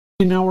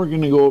Now we're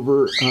going to go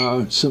over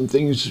some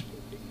things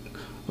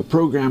a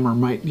programmer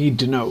might need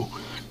to know.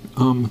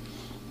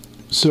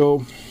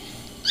 So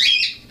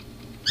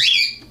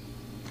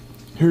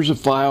here's a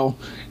file.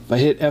 If I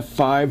hit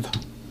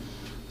F5,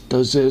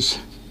 does this.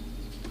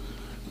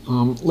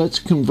 Let's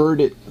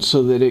convert it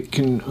so that it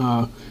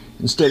can,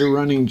 instead of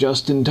running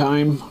just in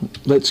time,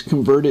 let's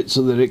convert it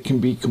so that it can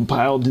be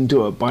compiled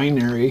into a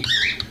binary.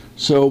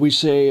 So we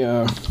say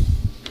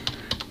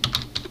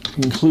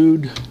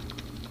include,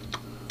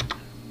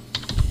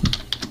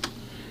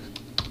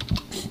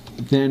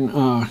 then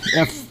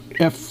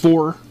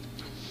F4,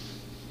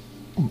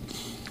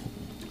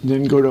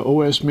 then go to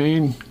OS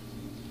main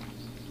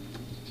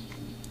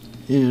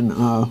and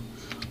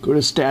go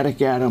to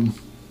static atom,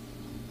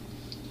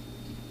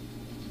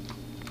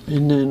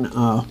 and then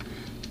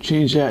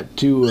change that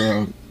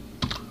to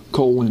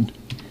colon.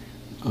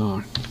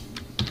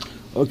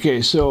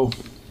 Okay, so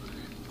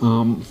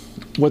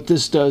what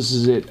this does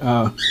is it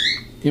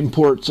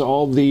imports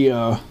all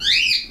the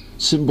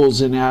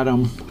symbols in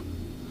Atom.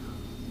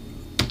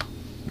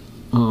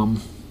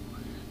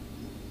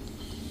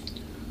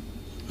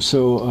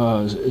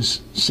 So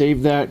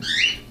save that.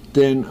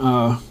 Then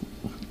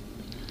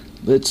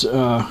let's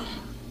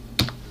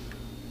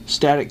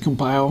static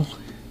compile.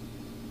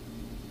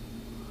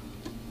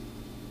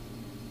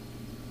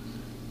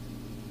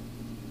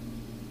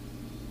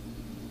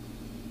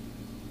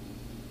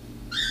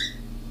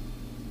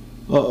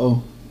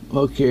 Uh-oh.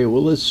 Okay,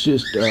 well, let's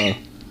just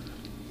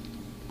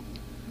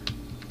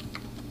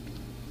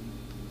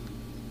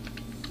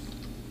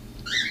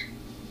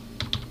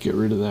get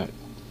rid of that.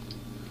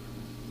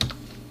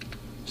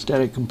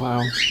 Static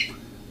compile.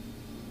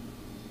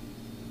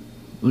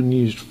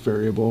 Unused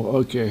variable.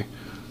 Okay,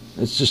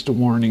 that's just a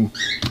warning.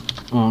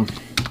 So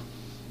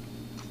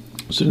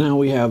now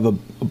we have a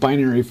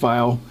binary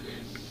file.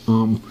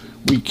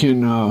 We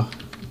can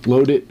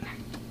load it,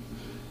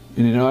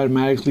 and it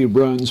automatically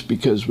runs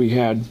because we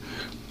had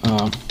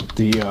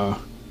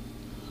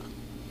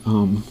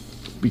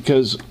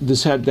because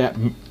this had that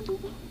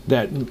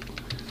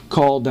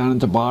call down at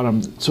the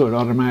bottom, so it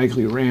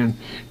automatically ran.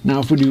 Now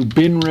if we do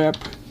bin rep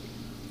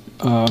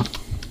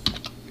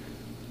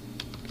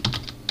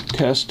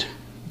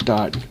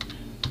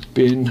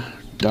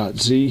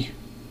test.bin.z,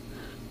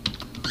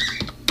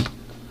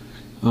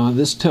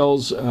 this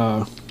tells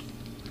the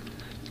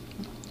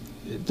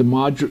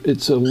module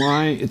it's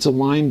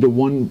aligned to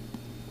one.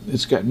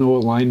 It's got no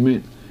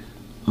alignment.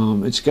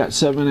 It's got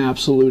 7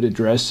 absolute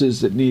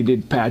addresses that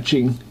needed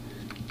patching.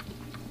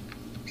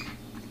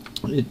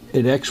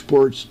 It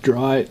exports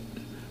draw it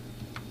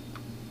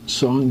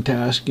song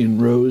task in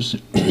rows.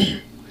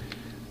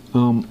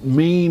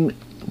 Main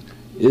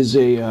is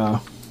a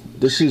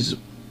this is,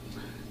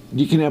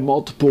 you can have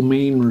multiple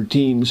main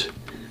routines,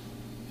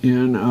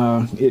 and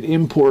it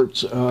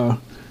imports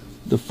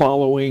the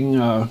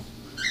following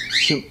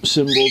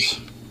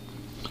symbols.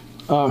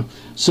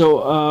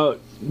 So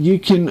you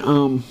can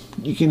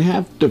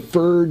have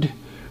deferred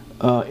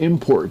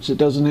imports. It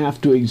doesn't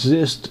have to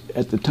exist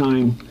at the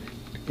time.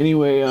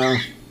 Anyway,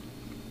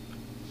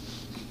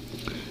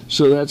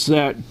 so that's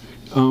that.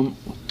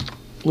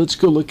 Let's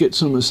go look at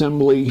some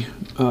assembly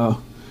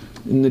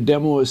in the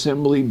demo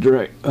assembly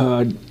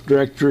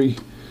directory.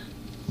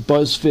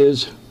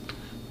 BuzzFizz.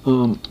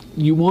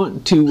 You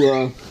want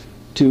to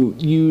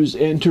use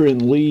enter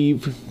and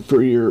leave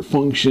for your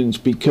functions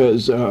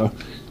because the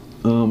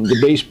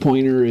base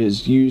pointer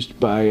is used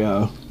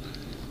by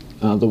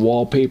the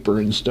wallpaper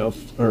and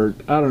stuff, or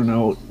I don't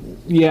know.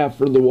 Yeah,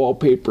 for the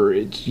wallpaper,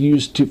 it's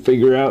used to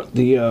figure out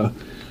to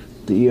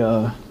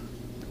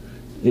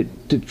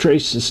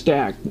trace the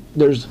stack.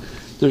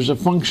 There's a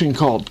function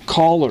called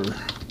caller,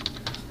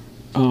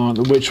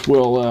 which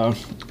will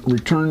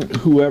return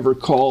whoever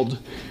called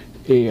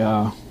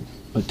a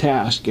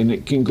task, and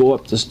it can go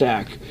up the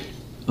stack.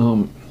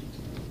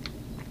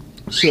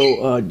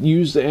 So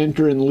use the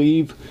enter and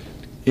leave,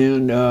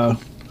 and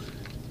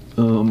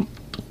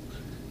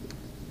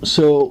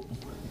so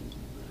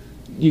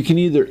you can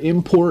either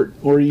import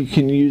or you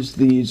can use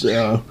these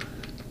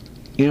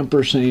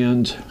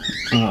ampersands,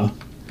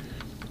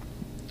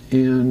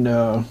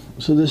 and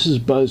so this is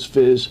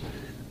BuzzFizz.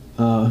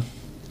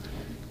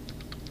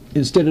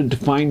 Instead of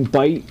defined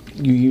byte,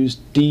 you use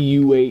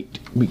DU8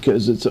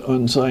 because it's an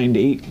unsigned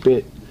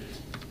 8-bit,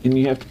 and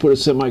you have to put a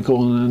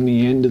semicolon on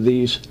the end of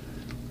these.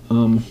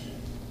 And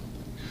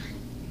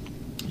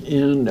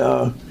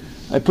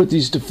I put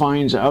these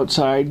defines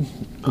outside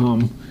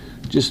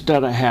just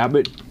out of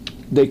habit.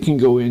 They can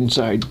go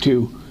inside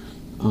too.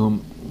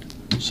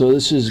 So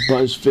this is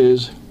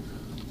BuzzFizz.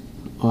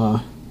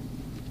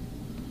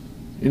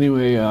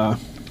 Anyway,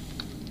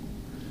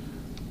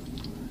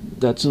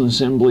 that's an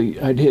assembly.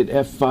 I'd hit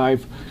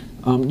F5.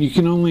 You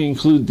can only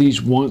include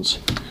these once.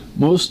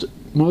 Most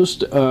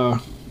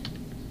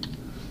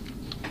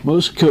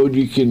code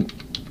you can,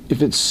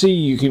 if it's C,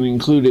 you can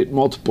include it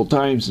multiple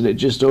times and it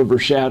just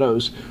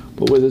overshadows.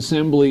 But with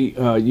assembly,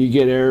 you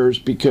get errors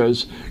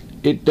because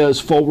it does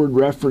forward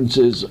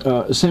references.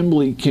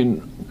 Assembly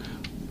can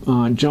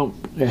jump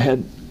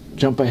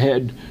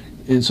ahead,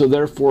 and so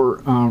therefore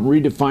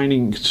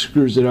redefining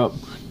screws it up.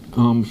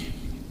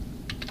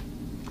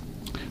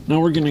 Now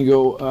we're going to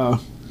go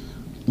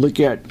look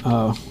at,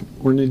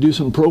 we're going to do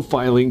some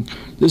profiling.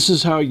 This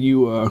is how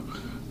you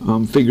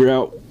figure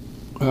out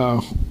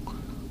how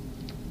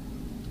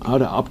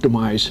to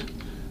optimize.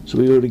 So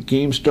we go to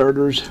Game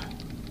Starters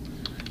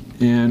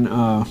and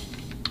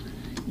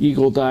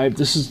Eagle Dive.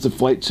 This is the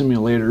flight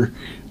simulator.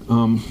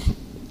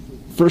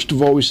 First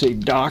of all, we say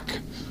dock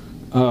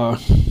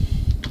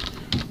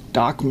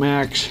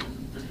max.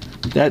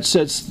 That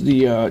sets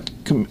the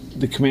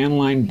command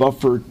line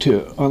buffer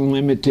to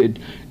unlimited.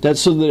 That's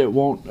so that it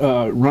won't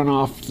run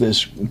off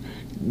this.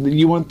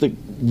 You want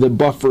the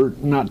buffer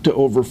not to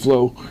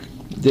overflow.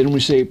 Then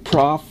we say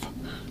prof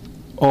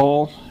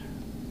all,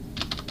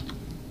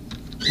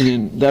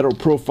 and that'll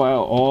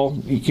profile all.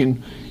 You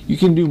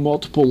can do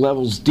multiple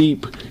levels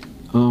deep.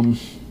 Then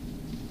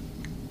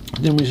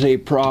we say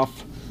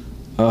prof.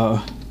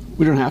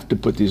 We don't have to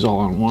put these all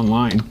on one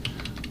line.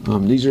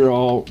 These are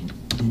all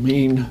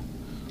main,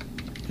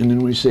 and then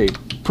we say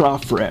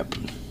prof rep.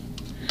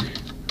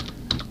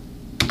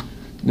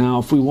 Now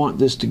if we want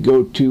this to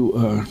go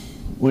to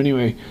well,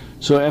 anyway,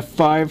 so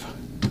F5.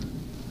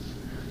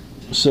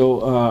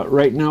 So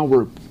right now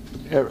we're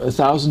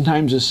 1,000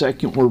 times a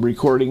second we're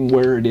recording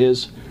where it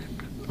is.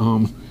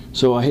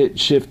 So I hit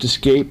Shift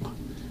Escape,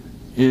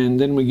 and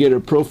then we get a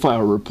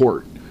profile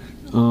report.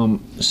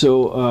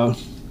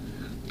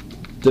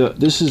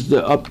 This is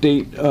the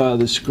update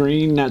the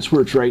screen. That's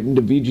where it's right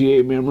into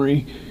VGA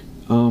memory.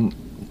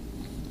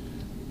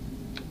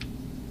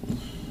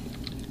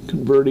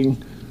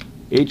 Converting.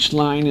 H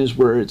line is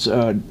where it's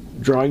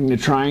drawing the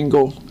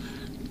triangle,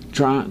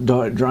 drawing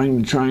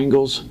the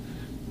triangles.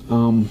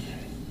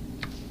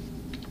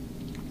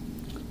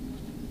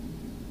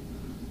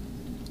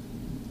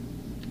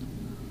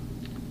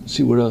 Let's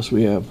see what else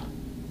we have.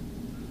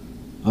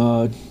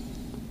 Well,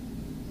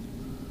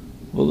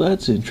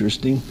 that's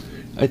interesting.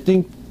 I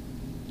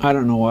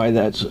don't know why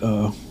that's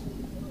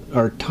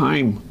our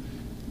time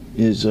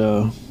is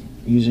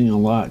using a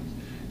lot.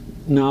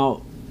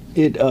 Now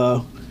it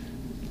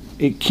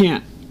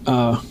can't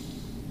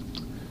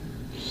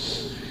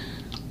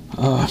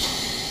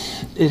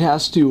it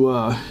has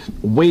to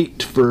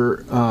wait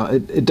for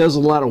it does a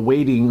lot of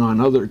waiting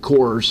on other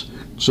cores,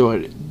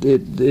 so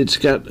it's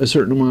got a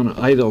certain amount of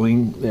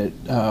idling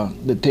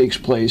that takes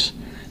place.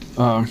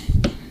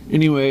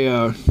 Anyway,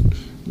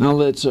 now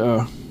let's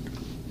go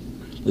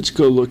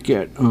look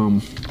at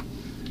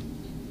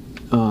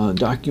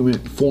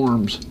document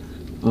forms.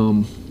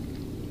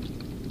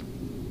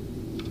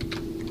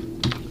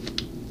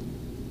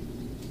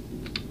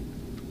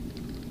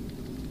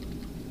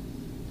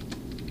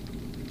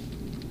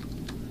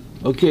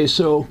 Okay,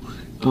 so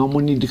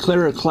when you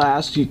declare a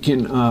class, you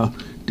can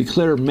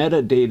declare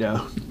metadata,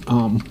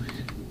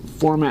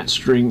 format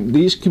string.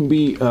 These can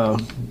be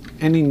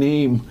any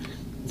name.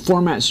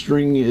 Format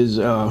string is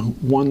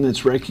one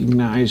that's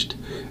recognized.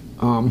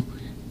 And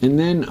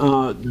then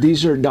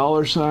these are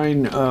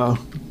 $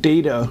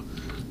 data.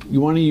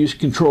 You want to use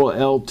Control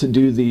L to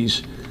do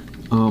these.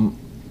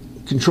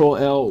 Control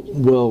L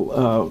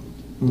will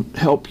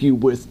help you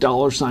with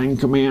 $sign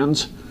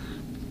commands.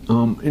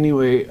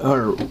 Anyway,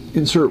 or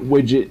insert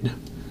widget.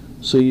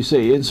 So you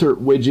say insert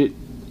widget,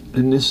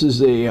 and this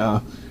is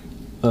a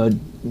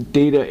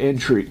data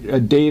entry, a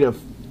data.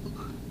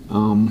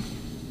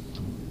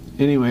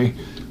 Anyway,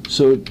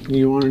 so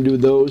you want to do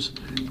those.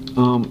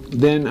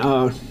 Then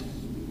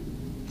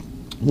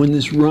when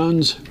this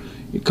runs,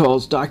 it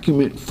calls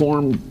document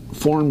form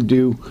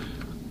do.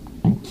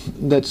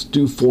 That's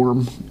do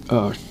form.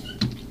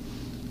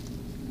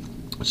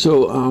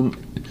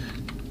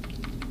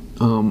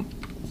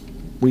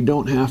 We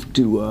don't have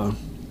to.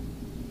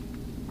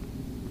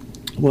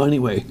 Well,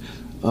 anyway,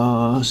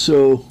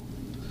 so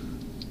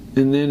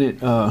and then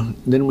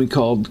then we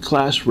called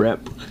class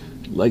rep,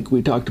 like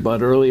we talked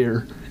about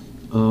earlier,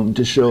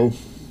 to show.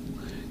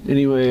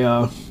 Anyway,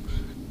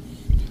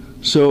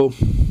 so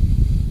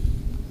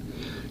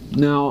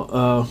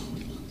now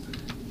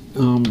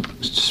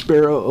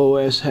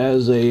TempleOS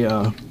has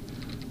a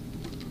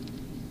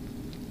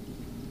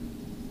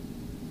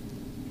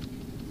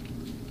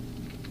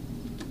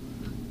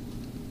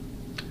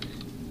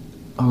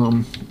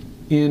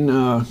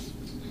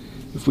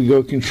if we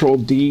go Control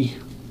D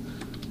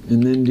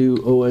and then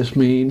do OS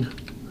main,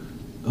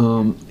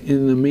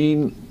 in the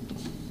main,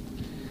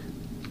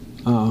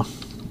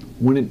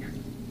 when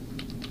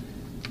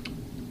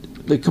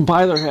the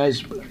compiler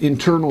has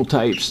internal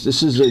types.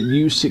 This is a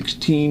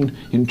U16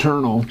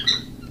 internal.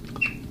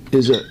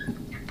 A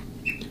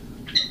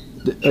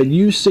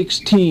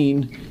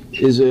U16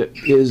 is a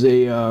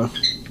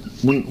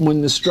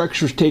when the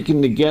structure's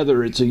taken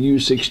together, it's a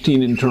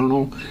U16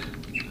 internal.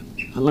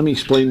 Let me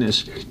explain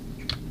this.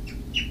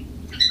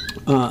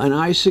 An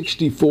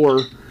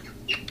I64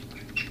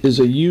 is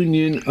a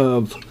union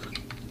of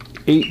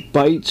 8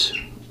 bytes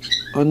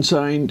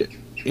unsigned,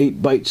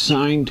 8 bytes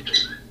signed,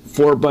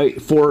 4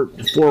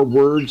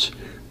 words,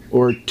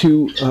 or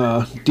 2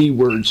 D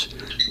words.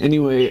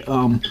 Anyway,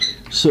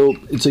 so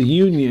it's a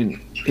union.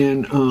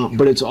 and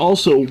but it's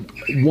also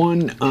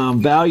one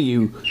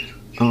value.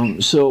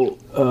 So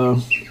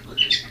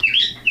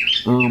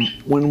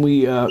when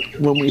we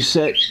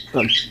set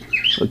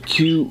a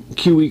Q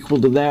equal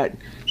to that,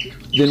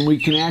 then we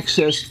can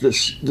access the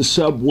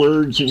sub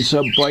words and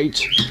sub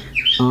bytes.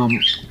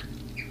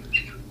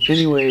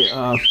 Anyway,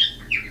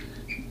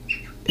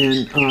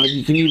 and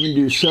you can even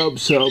do sub.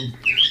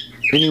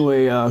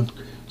 Anyway,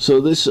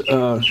 so this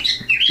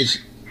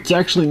it's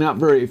actually not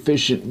very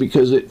efficient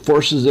because it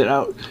forces it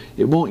out.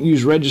 It won't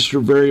use register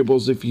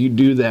variables if you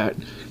do that.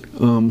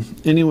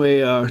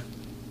 Anyway,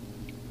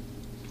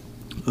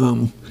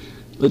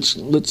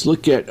 let's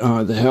look at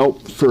the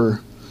help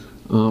for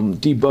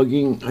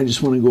debugging. I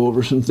just want to go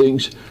over some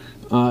things.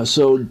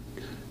 So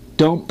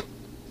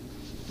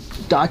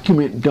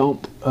document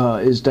dump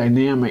is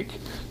dynamic,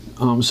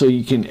 so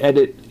you can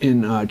edit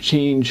and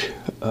change.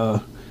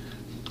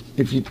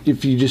 If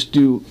you just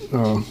do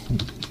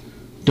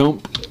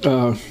dump,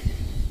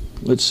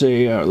 let's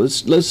say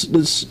let's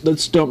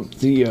dump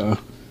the.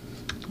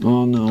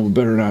 Oh no,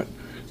 better not.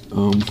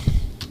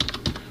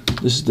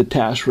 This is the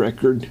task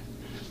record.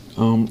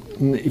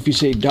 If you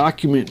say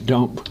document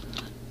dump,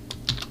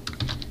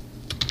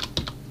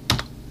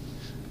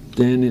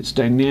 then it's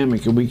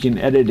dynamic and we can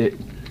edit it.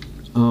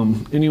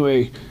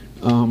 Anyway,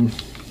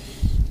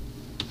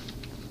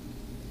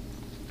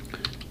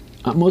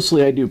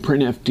 mostly I do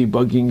printf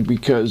debugging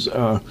because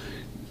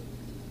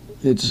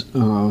it's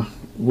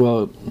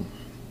well,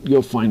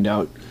 you'll find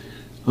out.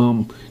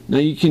 Now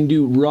you can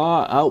do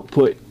raw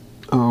output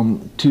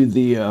to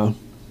the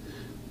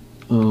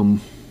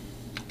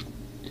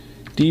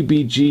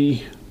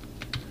DBG.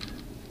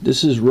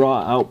 This is raw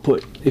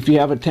output. If you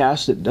have a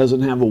task that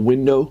doesn't have a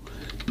window,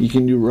 you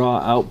can do raw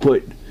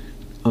output.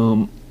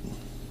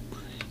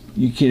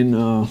 You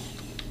can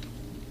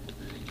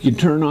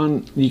turn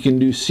on, you can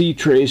do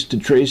ctrace to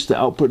trace the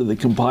output of the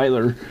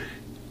compiler.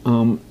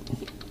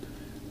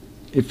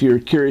 If you're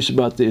curious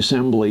about the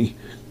assembly,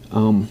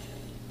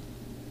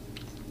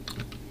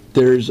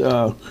 there's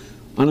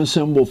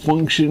unassemble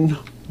function,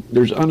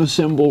 there's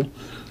unassemble,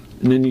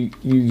 and then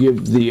you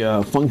give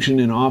the function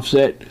an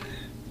offset,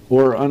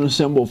 or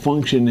unassemble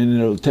function and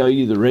it'll tell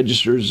you the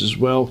registers as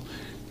well.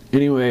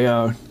 Anyway,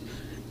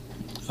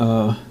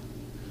 so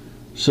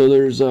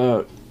there's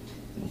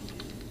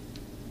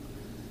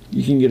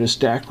you can get a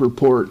stack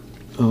report.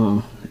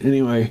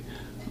 Anyway,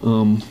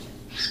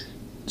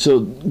 so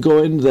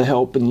go into the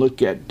help and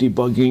look at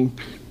debugging.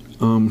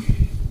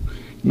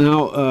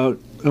 Now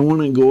I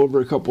want to go over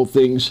a couple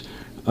things.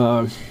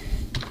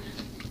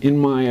 In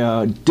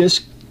my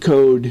disk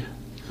code,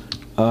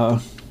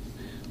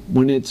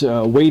 when it's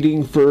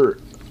waiting for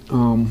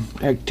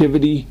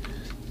activity,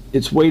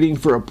 it's waiting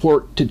for a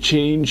port to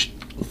change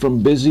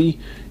from busy,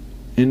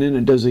 and then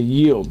it does a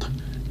yield.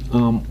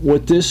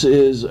 What this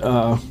is,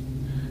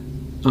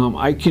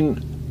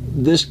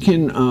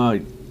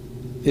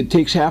 it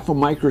takes half a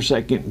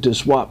microsecond to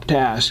swap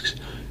tasks.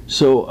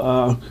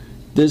 So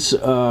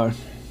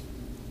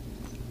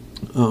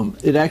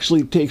it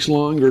actually takes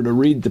longer to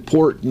read the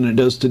port than it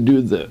does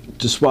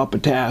to swap a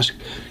task.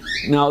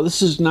 Now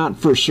this is not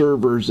for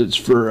servers, it's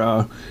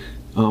for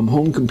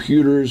home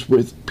computers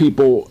with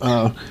people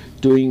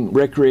doing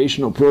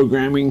recreational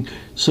programming.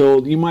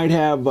 So you might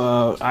have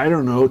I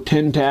don't know,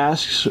 10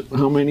 tasks,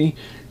 how many?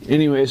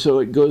 Anyway, so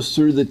it goes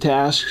through the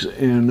tasks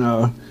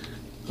and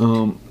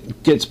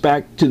gets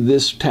back to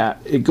this task.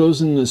 It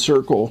goes in the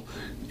circle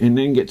and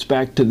then gets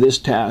back to this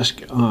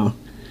task.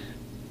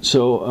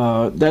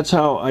 So that's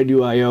how I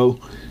do I/O.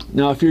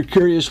 Now, if you're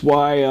curious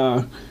why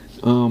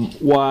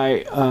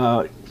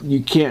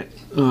you can't,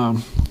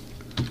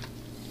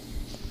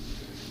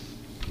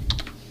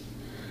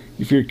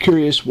 if you're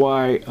curious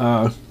why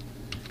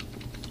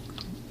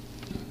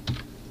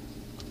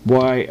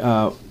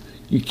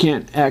you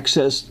can't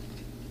access,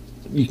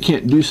 you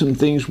can't do some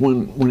things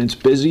when it's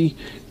busy.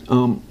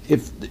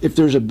 If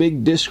there's a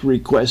big disk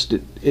request,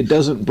 it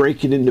doesn't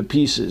break it into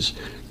pieces.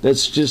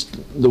 That's just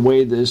the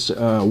way this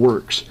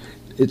works.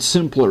 It's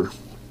simpler.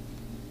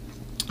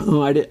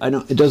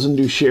 It doesn't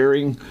do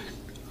sharing.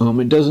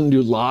 It doesn't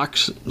do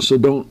locks. So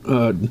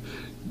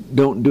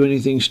don't do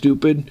anything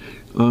stupid.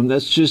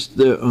 That's just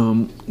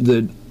the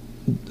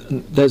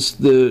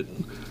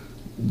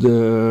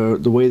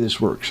way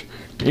this works.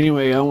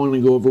 Anyway, I want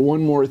to go over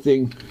one more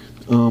thing.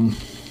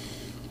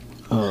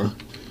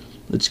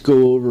 Let's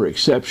go over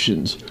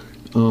exceptions.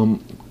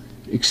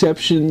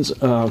 Exceptions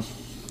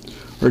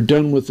are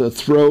done with a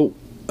throw,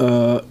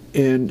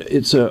 and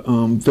it's a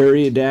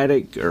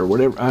variadatic or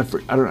whatever.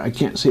 I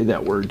can't say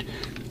that word.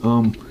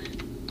 And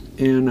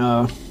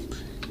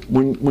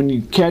when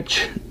you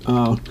catch,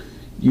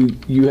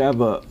 you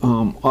have a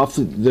off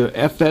the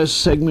FS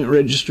segment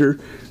register,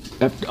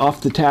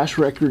 off the task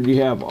record,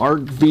 you have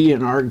argv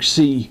and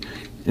argc,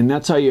 and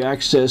that's how you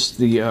access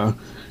the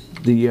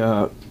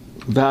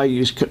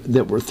values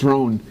that were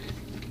thrown.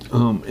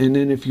 And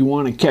then if you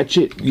want to catch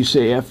it, you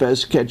say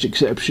fs catch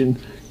exception.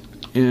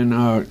 And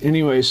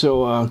anyway,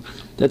 so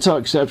that's how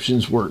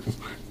exceptions work.